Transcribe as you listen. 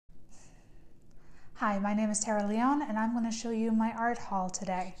Hi, my name is Tara Leon and I'm going to show you my art haul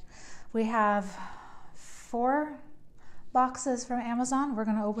today. We have 4 boxes from Amazon. We're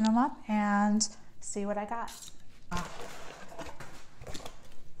going to open them up and see what I got.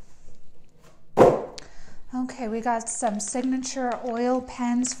 Okay, we got some signature oil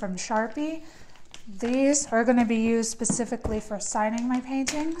pens from Sharpie. These are going to be used specifically for signing my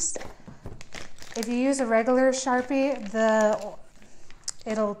paintings. If you use a regular Sharpie,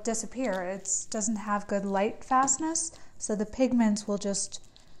 it'll disappear. It doesn't have good light fastness, so the pigments will just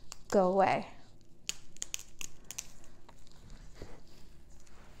go away.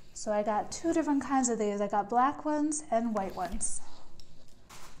 So I got 2 different kinds of these. I got black ones and white ones.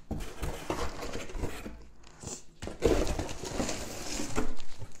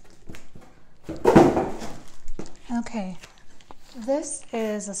 Okay, this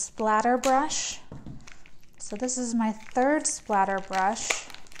is a splatter brush. So this is my 3rd splatter brush,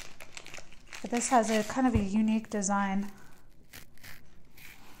 but this has a kind of a unique design.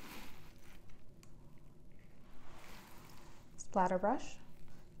 Splatter brush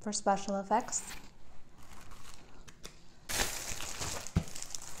for special effects.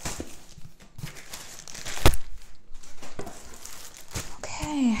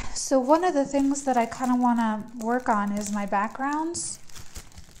 Okay, so one of the things that I kind of want to work on is my backgrounds.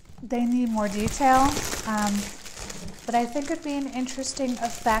 They need more detail, but I think it'd be an interesting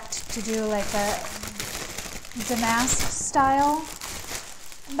effect to do like a damask style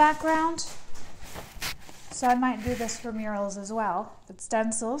background. So I might do this for murals as well, with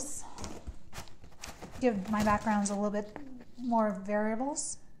stencils. Give my backgrounds a little bit more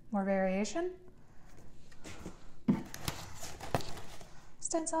variables, more variation.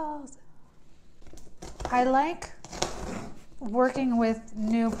 Stencils. I like working with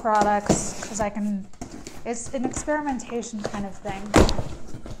new products because it's an experimentation kind of thing.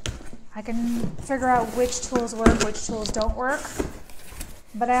 I can figure out which tools work, which tools don't work.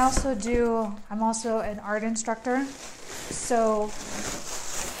 But I'm also an art instructor. So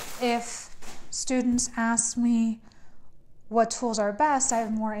if students ask me what tools are best, I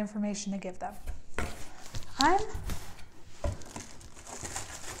have more information to give them. That's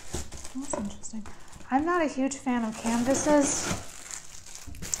interesting. I'm not a huge fan of canvases.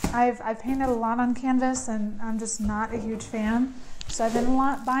 I've painted a lot on canvas and I'm just not a huge fan. So I've been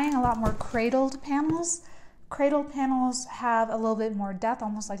buying a lot more cradled panels. Cradled panels have a little bit more depth,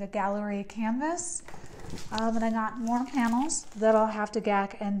 almost like a gallery canvas. And I got more panels that I'll have to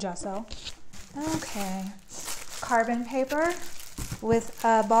gack and gesso. Okay, carbon paper with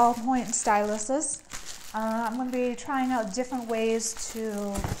ballpoint styluses. I'm going to be trying out different ways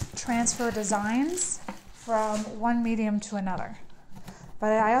to transfer designs from one medium to another.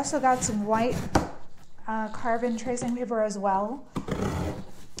 But I also got some white carbon tracing paper as well.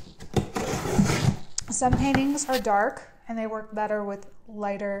 Some paintings are dark and they work better with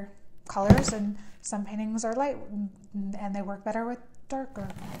lighter colors, and some paintings are light and they work better with darker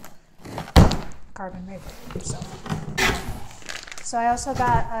carbon paper. So I also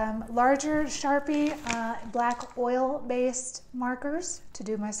got larger Sharpie black oil-based markers to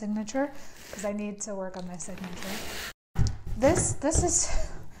do my signature because I need to work on my signature. This is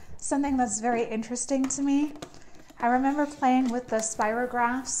something that's very interesting to me. I remember playing with the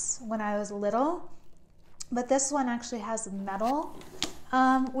Spirographs when I was little, but this one actually has metal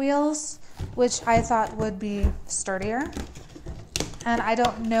wheels, which I thought would be sturdier. And I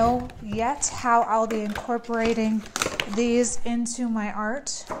don't know yet how I'll be incorporating these into my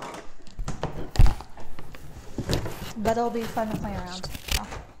art, but it'll be fun to play around.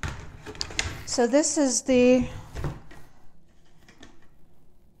 So this is the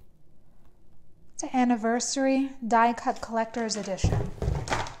anniversary die cut collector's edition.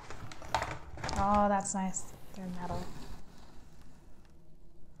 Oh, that's nice. They're metal.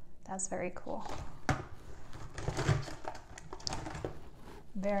 That's very cool.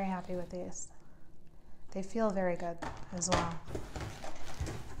 Very happy with these. They feel very good as well.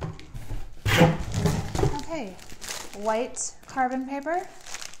 Okay, white carbon paper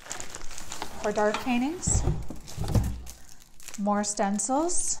for dark paintings. More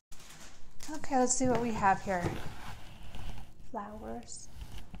stencils. Okay, let's see what we have here. Flowers,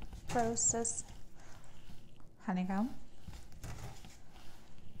 roses, honeycomb.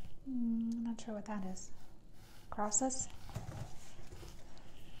 I'm not sure what that is. Crosses.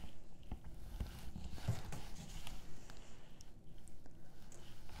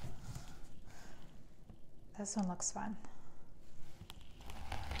 This one looks fun.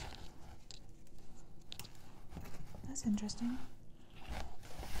 That's interesting.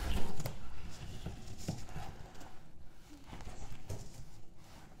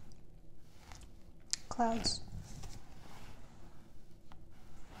 clouds.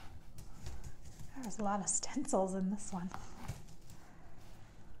 There's a lot of stencils in this one.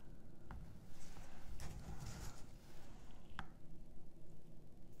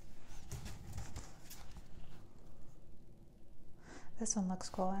 This one looks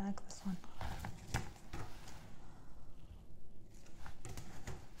cool. I like this one.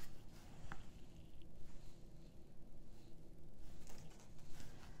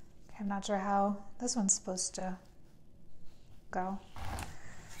 Okay, I'm not sure how this one's supposed to go.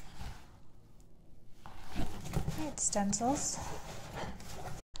 Right, stencils.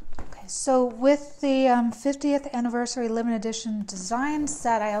 Okay, so with the 50th anniversary limited edition design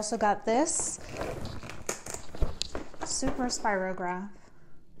set, I also got this Super Spirograph.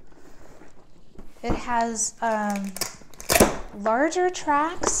 It has larger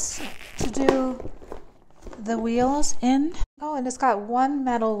tracks to do the wheels in. Oh, and it's got one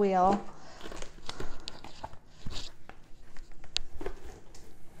metal wheel.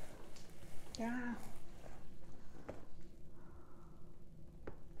 Yeah.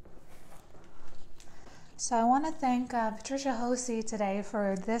 So I want to thank Patricia Hosey today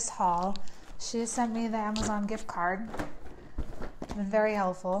for this haul. She sent me the Amazon gift card. It's been very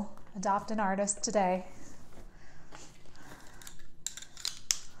helpful. Adopt an artist today.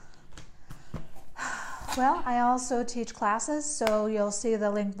 Well, I also teach classes, so you'll see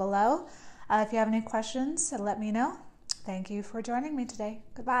the link below. If you have any questions, let me know. Thank you for joining me today.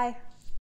 Goodbye.